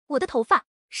我的头发，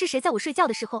是谁在我睡觉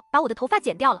的时候把我的头发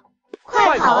剪掉了？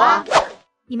快跑啊！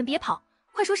你们别跑，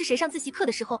快说是谁上自习课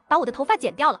的时候把我的头发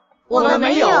剪掉了？我们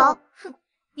没有。哼，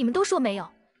你们都说没有，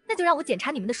那就让我检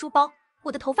查你们的书包。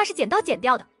我的头发是剪刀剪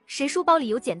掉的，谁书包里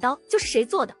有剪刀就是谁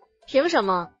做的。凭什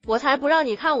么？我才不让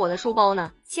你看我的书包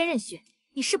呢！千仞雪，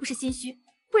你是不是心虚？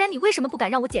不然你为什么不敢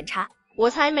让我检查？我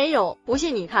才没有，不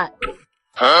信你看。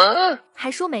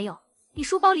还说没有？你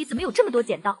书包里怎么有这么多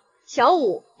剪刀？小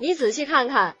五，你仔细看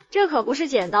看，这可不是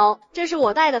剪刀，这是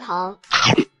我带的糖，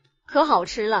可好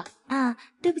吃了。啊，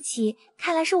对不起，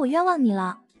看来是我冤枉你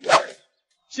了。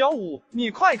小五，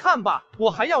你快看吧，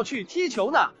我还要去踢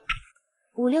球呢。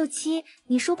567，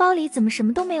你书包里怎么什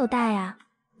么都没有带啊？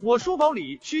我书包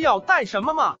里需要带什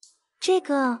么吗？这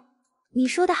个，你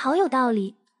说的好有道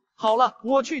理。好了，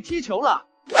我去踢球了。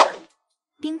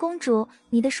冰公主，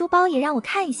你的书包也让我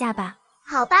看一下吧。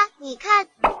好吧，你看。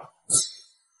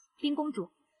冰公主，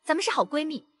咱们是好闺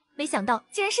蜜，没想到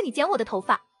竟然是你剪我的头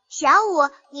发。小五，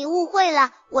你误会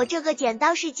了，我这个剪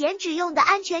刀是剪纸用的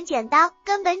安全剪刀，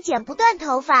根本剪不断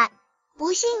头发。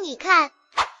不信你看。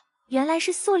原来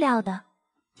是塑料的，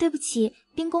对不起，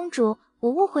冰公主，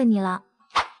我误会你了。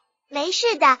没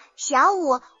事的，小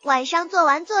五，晚上做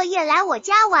完作业来我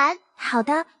家玩。好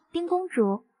的，冰公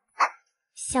主。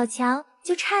小强，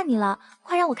就差你了，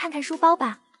快让我看看书包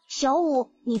吧。小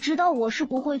五，你知道我是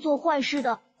不会做坏事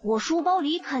的，我书包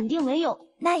里肯定没有。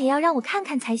那也要让我看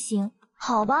看才行。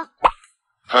好吧。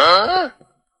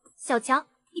小强，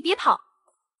你别跑。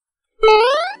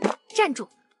站住！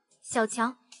小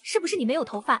强，是不是你没有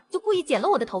头发就故意剪了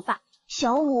我的头发？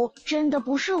小五，真的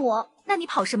不是我。那你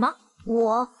跑什么？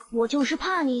我就是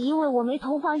怕你因为我没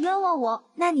头发冤枉我。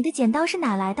那你的剪刀是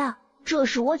哪来的？这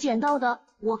是我捡到的，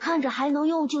我看着还能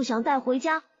用就想带回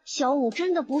家。小五，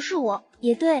真的不是我。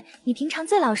也对，你平常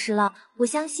最老实了，我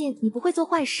相信你不会做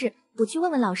坏事，我去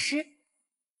问问老师。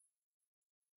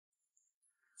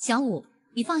小五，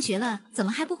你放学了怎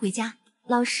么还不回家？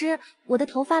老师，我的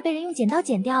头发被人用剪刀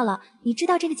剪掉了，你知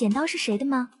道这个剪刀是谁的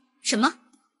吗？什么？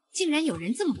竟然有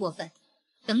人这么过分！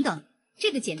等等，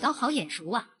这个剪刀好眼熟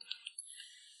啊！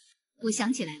我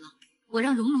想起来了，我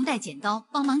让蓉蓉带剪刀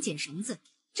帮忙剪绳子，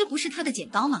这不是她的剪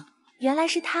刀吗？原来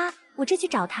是她，我这去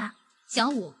找她。小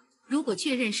五，如果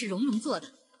确认是蓉蓉做的，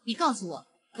你告诉我，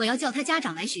我要叫她家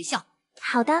长来学校。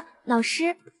好的，老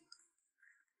师。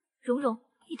蓉蓉，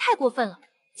你太过分了，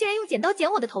竟然用剪刀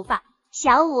剪我的头发。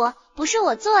小五，不是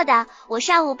我做的，我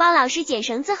上午帮老师剪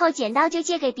绳子后，剪刀就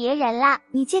借给别人了。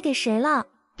你借给谁了？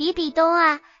比比东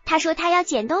啊，他说他要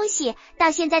捡东西，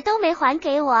到现在都没还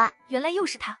给我。原来又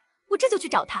是他，我这就去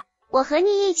找他。我和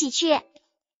你一起去。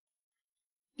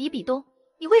比比东，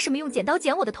你为什么用剪刀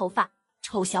剪我的头发？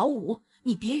臭小五，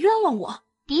你别冤枉我！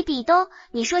比比东，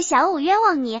你说小五冤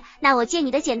枉你，那我借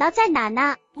你的剪刀在哪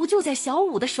呢？不就在小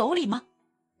五的手里吗？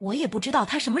我也不知道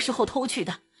他什么时候偷去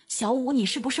的。小五，你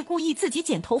是不是故意自己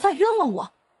剪头发冤枉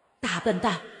我？大笨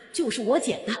蛋，就是我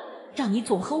剪的，让你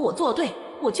总和我作对，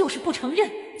我就是不承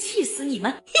认，气死你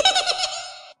们！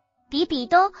比比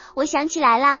东，我想起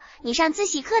来了，你上自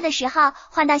习课的时候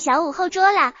换到小五后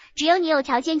桌了，只有你有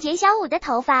条件剪小五的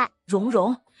头发。蓉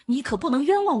蓉，你可不能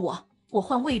冤枉我，我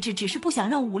换位置只是不想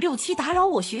让567打扰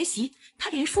我学习，他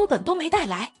连书本都没带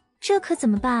来。这可怎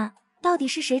么办？到底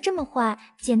是谁这么坏，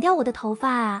剪掉我的头发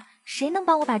啊？谁能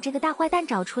帮我把这个大坏蛋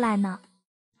找出来呢？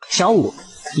小五，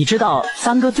你知道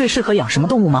三哥最适合养什么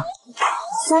动物吗？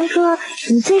三哥，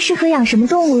你最适合养什么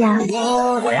动物呀？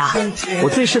我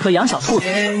最适合养小兔子。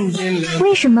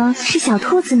为什么是小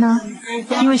兔子呢？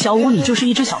因为小五你就是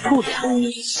一只小兔子呀。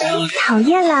讨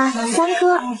厌啦，三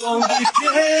哥。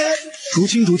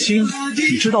竹青，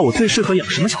你知道我最适合养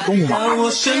什么小动物吗？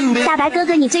大白哥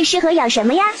哥，你最适合养什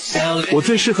么呀？我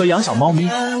最适合养小猫咪。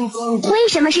为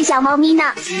什么是小猫咪呢？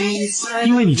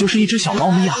因为你就是一只小猫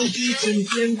咪啊。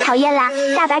讨厌啦，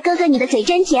大白哥哥，你的嘴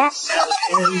真甜。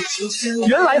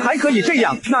原来还可以这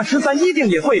样，那13一定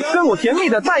也会跟我甜蜜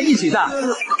的在一起的。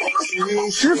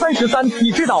13，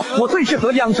你知道我最适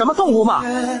合养什么动物吗？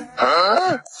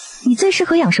你最适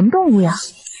合养什么动物呀？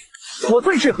我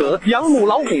最适合养母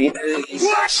老虎。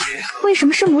为什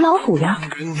么是母老虎呀？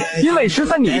因为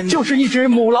13你就是一只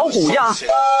母老虎呀。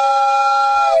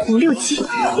567，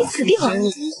你死定了！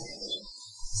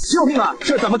救命啊！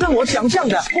这怎么跟我想象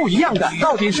的不一样的？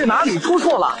到底是哪里出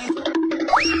错了？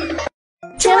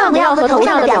千万不要和头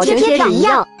上的表情贴纸一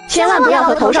样，千万不要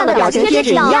和头上的表情贴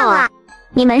纸一样啊！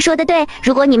你们说的对，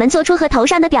如果你们做出和头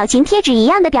上的表情贴纸一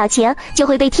样的表情，就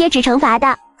会被贴纸惩罚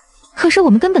的。可是我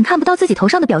们根本看不到自己头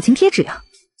上的表情贴纸呀！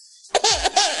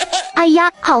哎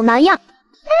呀，好难呀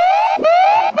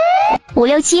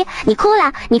！567，你哭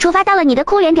了，你触发到了你的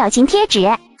哭脸表情贴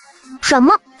纸。什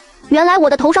么？原来我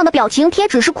的头上的表情贴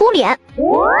纸是哭脸。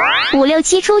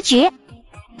567出局。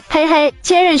嘿嘿，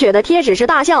千仞雪的贴纸是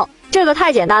大笑，这个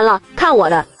太简单了，看我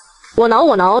的，我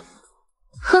挠。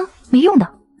哼，没用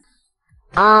的。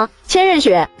啊，千仞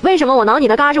雪，为什么我挠你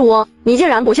的嘎吱窝，你竟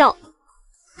然不笑？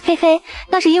嘿嘿，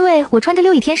那是因为我穿着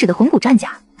6翼天使的魂骨战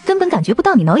甲，根本感觉不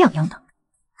到你挠痒痒的。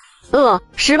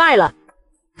失败了。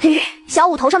嘿，小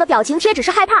舞头上的表情贴纸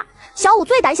是害怕，小舞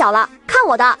最胆小了，看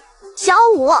我的。小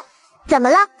舞，怎么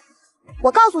了？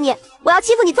我告诉你，我要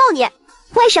欺负你揍你。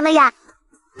为什么呀？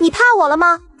你怕我了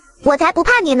吗？我才不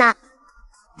怕你呢。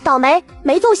倒霉，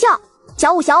没奏效。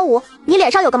小舞，你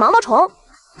脸上有个毛毛虫。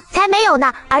才没有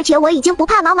呢，而且我已经不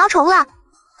怕毛毛虫了。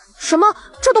什么？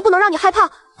这都不能让你害怕，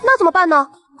那怎么办呢？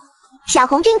小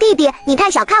红俊弟弟，你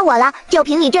太小看我了，就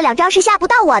凭你这2招是吓不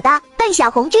到我的，笨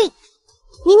小红俊。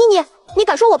你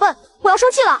敢说我笨？我要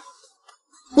生气了。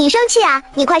你生气啊？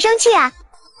你快生气啊！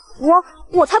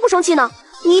我才不生气呢，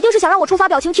你一定是想让我触发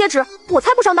表情贴纸，我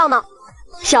才不上当呢。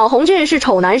小红俊是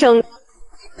丑男生。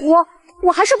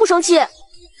我还是不生气。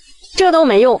这都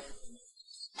没用。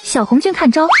小红俊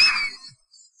看招。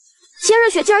千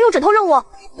仞雪竟然用枕头扔我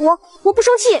不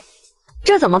生气。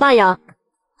这怎么办呀？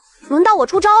轮到我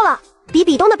出招了。比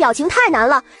比东的表情太难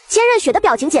了，千仞雪的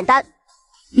表情简单。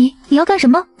你要干什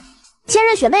么？千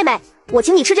仞雪妹妹，我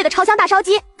请你吃这个超香大烧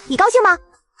鸡，你高兴吗？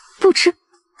不吃。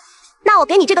那我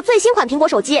给你这个最新款苹果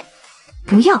手机。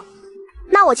不要。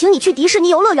那我请你去迪士尼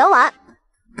游乐园玩。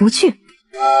不去。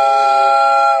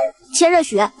千仞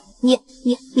雪，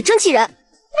你真气人。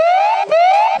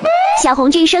小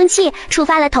红俊生气，触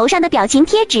发了头上的表情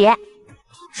贴纸。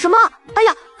什么？哎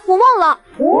呀，我忘了。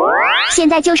现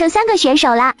在就剩3个选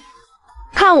手了。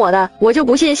看我的，我就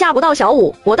不信吓不到小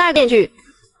舞，我戴面具。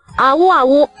啊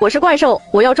呜，我是怪兽，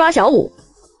我要抓小舞。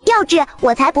幼稚，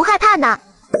我才不害怕呢。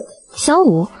小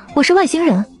舞，我是外星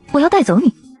人，我要带走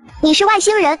你。你是外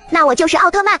星人，那我就是奥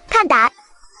特曼，看打。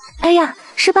哎呀，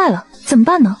失败了，怎么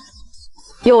办呢？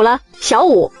有了，小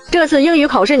舞，这次英语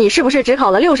考试你是不是只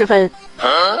考了60分？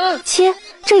切，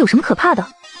这有什么可怕的？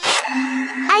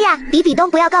哎呀，比比东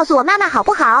不要告诉我妈妈好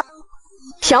不好？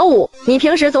小舞，你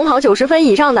平时总考90分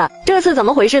以上的，这次怎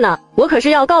么回事呢？我可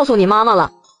是要告诉你妈妈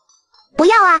了。不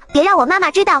要啊，别让我妈妈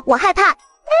知道，我害怕。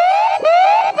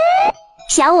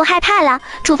小舞害怕了，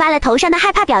触发了头上的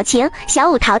害怕表情，小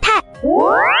舞淘汰。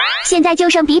现在就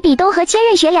剩比比东和千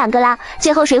仞雪2个了，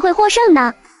最后谁会获胜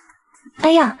呢？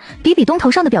哎呀，比比东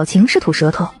头上的表情是吐舌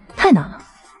头，太难了。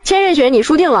千仞雪你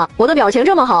输定了，我的表情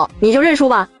这么好，你就认输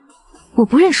吧。我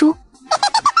不认输。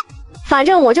反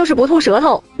正我就是不吐舌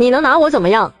头，你能拿我怎么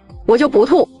样？我就不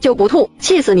吐，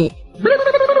气死你。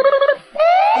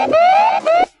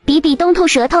比比东吐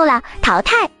舌头了，淘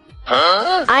汰。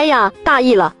哎呀，大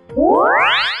意了。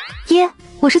耶，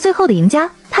我是最后的赢家，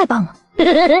太棒了。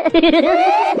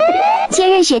千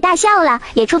仞雪大笑了，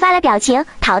也触发了表情，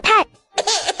淘汰。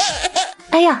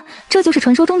哎呀，这就是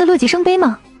传说中的乐极生悲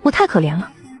吗？我太可怜了。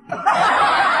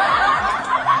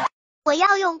我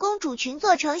要用公主裙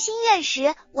做成心愿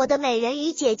石，我的美人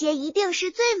鱼姐姐一定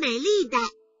是最美丽的。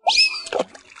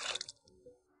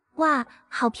哇，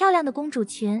好漂亮的公主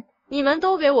裙！你们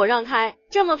都给我让开！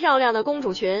这么漂亮的公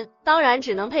主裙，当然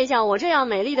只能配像我这样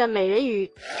美丽的美人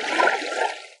鱼。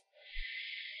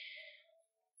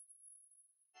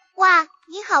哇，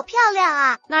你好漂亮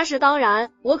啊！那是当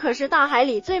然，我可是大海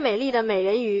里最美丽的美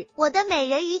人鱼。我的美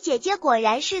人鱼姐姐果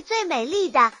然是最美丽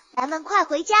的，咱们快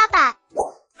回家吧。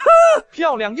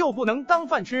漂亮又不能当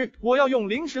饭吃，我要用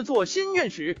零食做心愿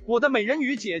石。我的美人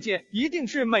鱼姐姐一定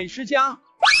是美食家。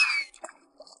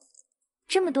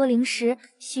这么多零食，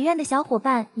许愿的小伙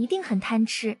伴一定很贪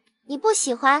吃。你不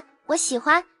喜欢，我喜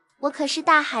欢，我可是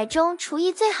大海中厨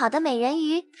艺最好的美人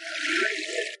鱼。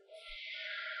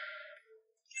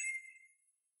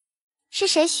是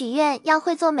谁许愿要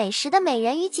会做美食的美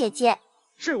人鱼姐姐？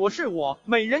是我，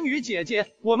美人鱼姐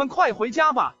姐，我们快回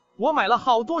家吧。我买了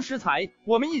好多食材，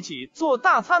我们一起做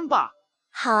大餐吧。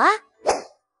好啊。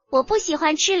我不喜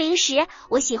欢吃零食，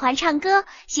我喜欢唱歌，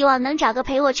希望能找个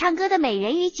陪我唱歌的美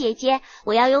人鱼姐姐。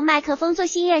我要用麦克风做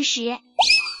心愿石。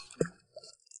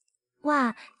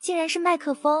哇，竟然是麦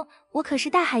克风！我可是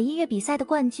大海音乐比赛的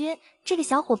冠军，这个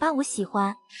小伙伴我喜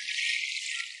欢。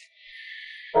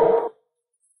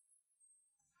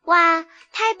哇，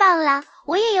太棒了！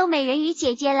我也有美人鱼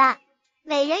姐姐了。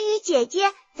美人鱼姐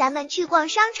姐，咱们去逛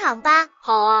商场吧。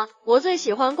好啊，我最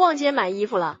喜欢逛街买衣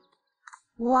服了。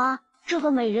哇，这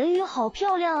个美人鱼好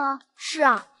漂亮啊！是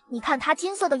啊，你看它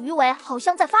金色的鱼尾好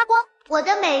像在发光。我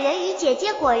的美人鱼姐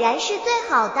姐果然是最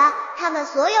好的，他们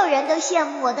所有人都羡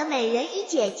慕我的美人鱼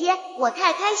姐姐，我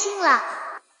太开心了。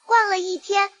逛了一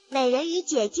天，美人鱼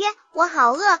姐姐，我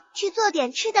好饿，去做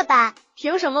点吃的吧。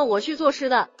凭什么我去做吃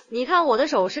的？你看我的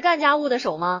手是干家务的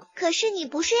手吗？可是你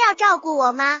不是要照顾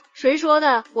我吗？谁说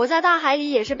的？我在大海里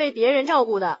也是被别人照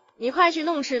顾的。你快去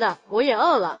弄吃的，我也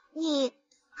饿了。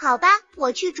好吧，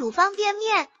我去煮方便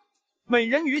面。美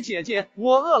人鱼姐姐，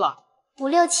我饿了。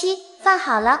567，饭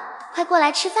好了，快过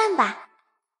来吃饭吧。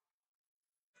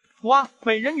哇，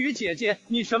美人鱼姐姐，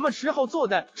你什么时候做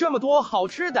的这么多好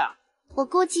吃的？我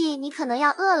估计你可能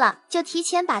要饿了，就提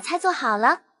前把菜做好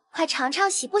了，快尝尝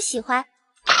喜不喜欢？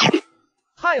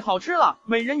太好吃了，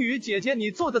美人鱼姐姐，你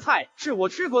做的菜是我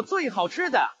吃过最好吃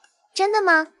的。真的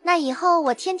吗？那以后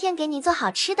我天天给你做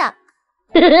好吃的。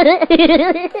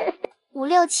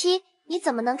567，你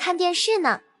怎么能看电视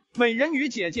呢？美人鱼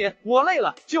姐姐，我累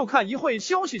了，就看一会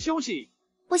休息休息。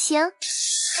不行。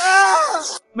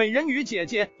美人鱼姐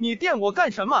姐，你电我干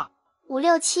什么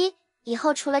？567，以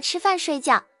后除了吃饭睡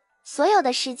觉，所有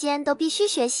的时间都必须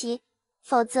学习，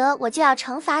否则我就要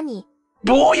惩罚你。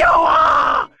不要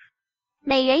啊！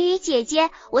美人鱼姐姐，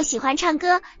我喜欢唱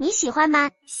歌，你喜欢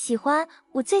吗？喜欢，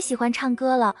我最喜欢唱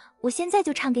歌了，我现在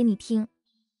就唱给你听。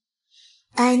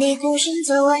爱你不选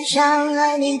择晚上，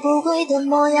爱你不悔的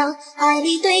模样，爱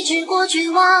你对峙过绝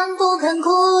望，不肯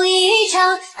哭一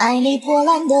场，爱你破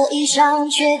烂的衣裳，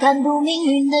却看不命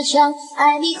运的枪，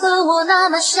爱你和我那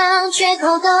么像，缺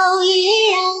口都一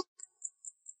样。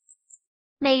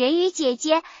美人鱼姐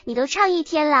姐，你都唱一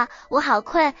天了，我好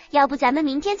困，要不咱们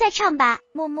明天再唱吧？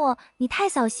默默，你太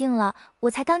扫兴了，我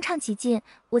才刚唱起劲，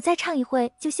我再唱一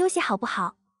会就休息好不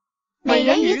好？美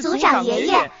人鱼族长爷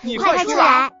爷，你快出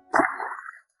来！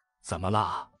怎么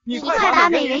了？你快把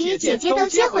美人鱼姐姐都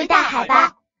接回大海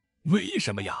吧！为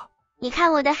什么呀？你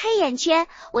看我的黑眼圈，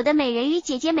我的美人鱼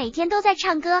姐姐每天都在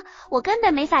唱歌，我根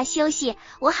本没法休息，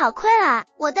我好困啊！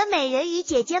我的美人鱼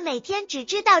姐姐每天只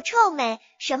知道臭美，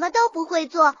什么都不会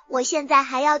做，我现在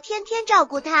还要天天照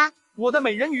顾她。我的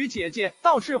美人鱼姐姐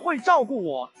倒是会照顾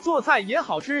我，做菜也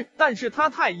好吃，但是她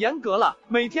太严格了，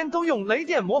每天都用雷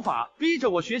电魔法逼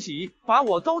着我学习，把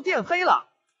我都电黑了。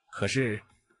可是，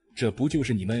这不就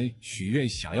是你们许愿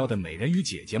想要的美人鱼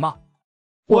姐姐吗？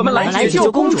我们来解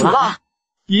救公主了！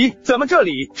咦，怎么这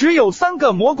里只有3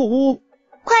个蘑菇屋？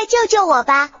快救救我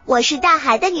吧！我是大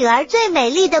海的女儿，最美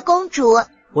丽的公主。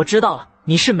我知道了，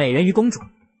你是美人鱼公主。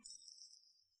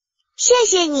谢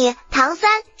谢你，唐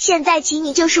三，现在起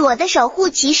你就是我的守护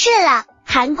骑士了。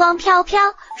寒光飘飘，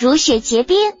如雪结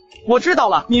冰。我知道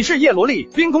了，你是叶罗丽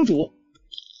冰公主。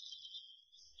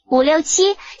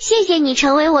567，谢谢你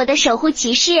成为我的守护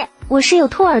骑士。我是有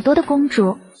兔耳朵的公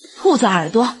主。兔子耳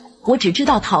朵？我只知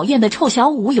道讨厌的臭小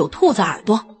舞有兔子耳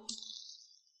朵。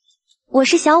我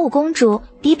是小舞公主，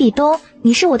比比东，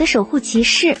你是我的守护骑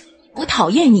士。我讨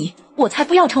厌你，我才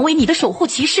不要成为你的守护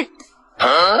骑士。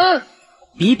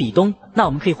比比东，那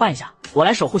我们可以换一下，我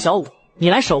来守护小舞，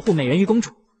你来守护美人鱼公主。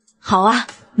好啊，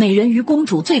美人鱼公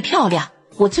主最漂亮，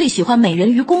我最喜欢美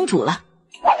人鱼公主了。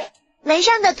门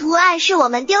上的图案是我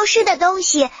们丢失的东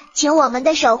西，请我们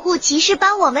的守护骑士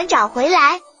帮我们找回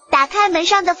来。打开门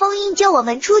上的封印，救我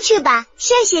们出去吧！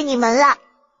谢谢你们了。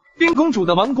冰公主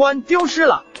的王冠丢失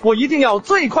了，我一定要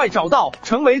最快找到，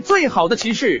成为最好的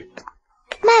骑士。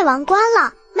卖王冠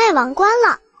了，卖王冠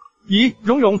了！咦，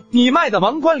蓉蓉，你卖的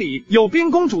王冠里有冰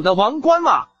公主的王冠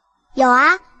吗？有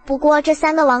啊，不过这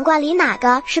3个王冠里哪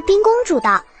个是冰公主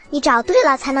的？你找对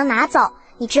了才能拿走，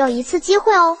你只有一次机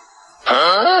会哦。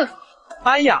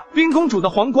哎呀，冰公主的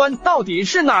皇冠到底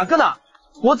是哪个呢？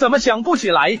我怎么想不起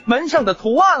来门上的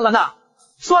图案了呢？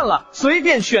算了，随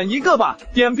便选一个吧，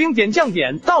点兵点将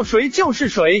点到谁就是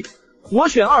谁。我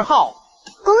选2号。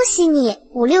恭喜你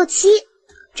，567，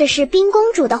这是冰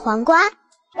公主的皇冠。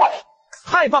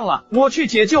太棒了，我去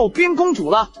解救冰公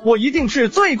主了，我一定是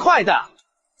最快的。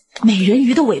美人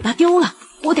鱼的尾巴丢了，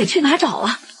我得去哪找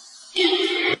啊？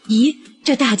咦，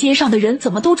这大街上的人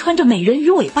怎么都穿着美人鱼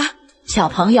尾巴？小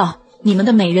朋友，你们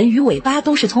的美人鱼尾巴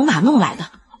都是从哪弄来的？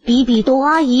比比东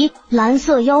阿姨，蓝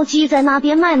色妖姬在那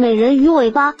边卖美人鱼尾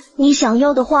巴，你想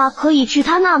要的话可以去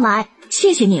她那买。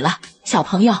谢谢你了，小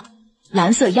朋友。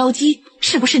蓝色妖姬，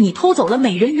是不是你偷走了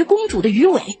美人鱼公主的鱼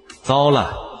尾？糟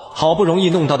了，好不容易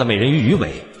弄到的美人鱼鱼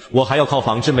尾，我还要靠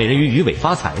仿制美人鱼鱼尾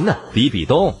发财呢。比比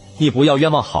东，你不要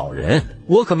冤枉好人，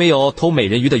我可没有偷美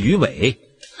人鱼的鱼尾。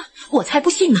我才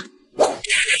不信呢！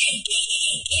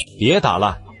别打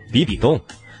了，比比东，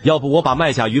要不我把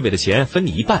卖假鱼尾的钱分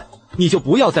你一半，你就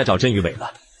不要再找真鱼尾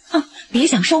了。哼，别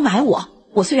想收买我，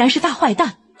我虽然是大坏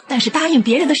蛋，但是答应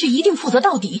别人的事一定负责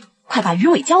到底。快把鱼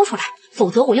尾交出来，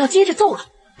否则我要接着揍了。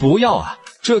不要啊，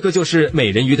这个就是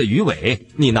美人鱼的鱼尾，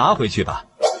你拿回去吧。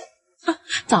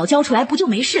早交出来不就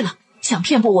没事了？想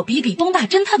骗过我比比东大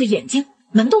侦探的眼睛，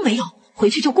门都没有，回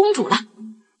去救公主了。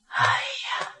哎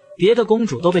呀，别的公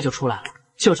主都被救出来了，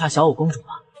就差小舞公主了。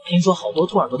听说好多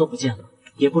兔耳朵都不见了，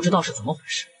也不知道是怎么回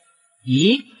事。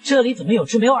咦，这里怎么有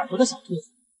只没有耳朵的小兔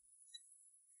子？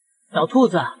小兔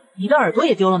子，你的耳朵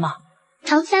也丢了吗？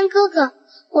唐三哥哥，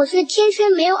我是天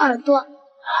生没有耳朵。唉，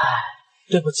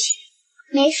对不起。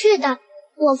没事的，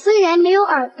我虽然没有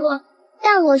耳朵，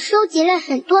但我收集了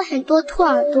很多兔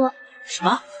耳朵。什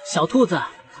么？小兔子，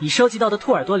你收集到的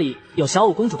兔耳朵里有小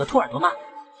舞公主的兔耳朵吗？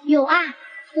有啊，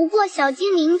不过小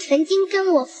精灵曾经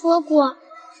跟我说过，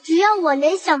只要我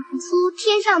能想不出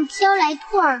天上飘来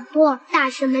兔耳朵打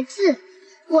什么字，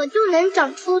我就能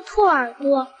长出兔耳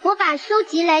朵。我把收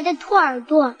集来的兔耳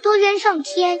朵都扔上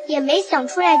天，也没想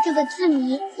出来这个字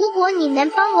谜。如果你能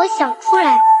帮我想出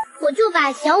来，我就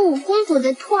把小舞公主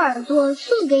的兔耳朵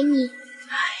送给你。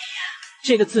哎呀，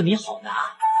这个字谜好难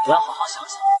啊，我要好好想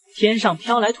想。天上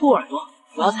飘来兔耳朵，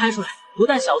我要猜出来。不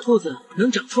但小兔子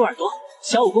能长出耳朵，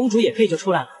小舞公主也可以就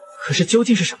出来了。可是究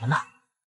竟是什么呢？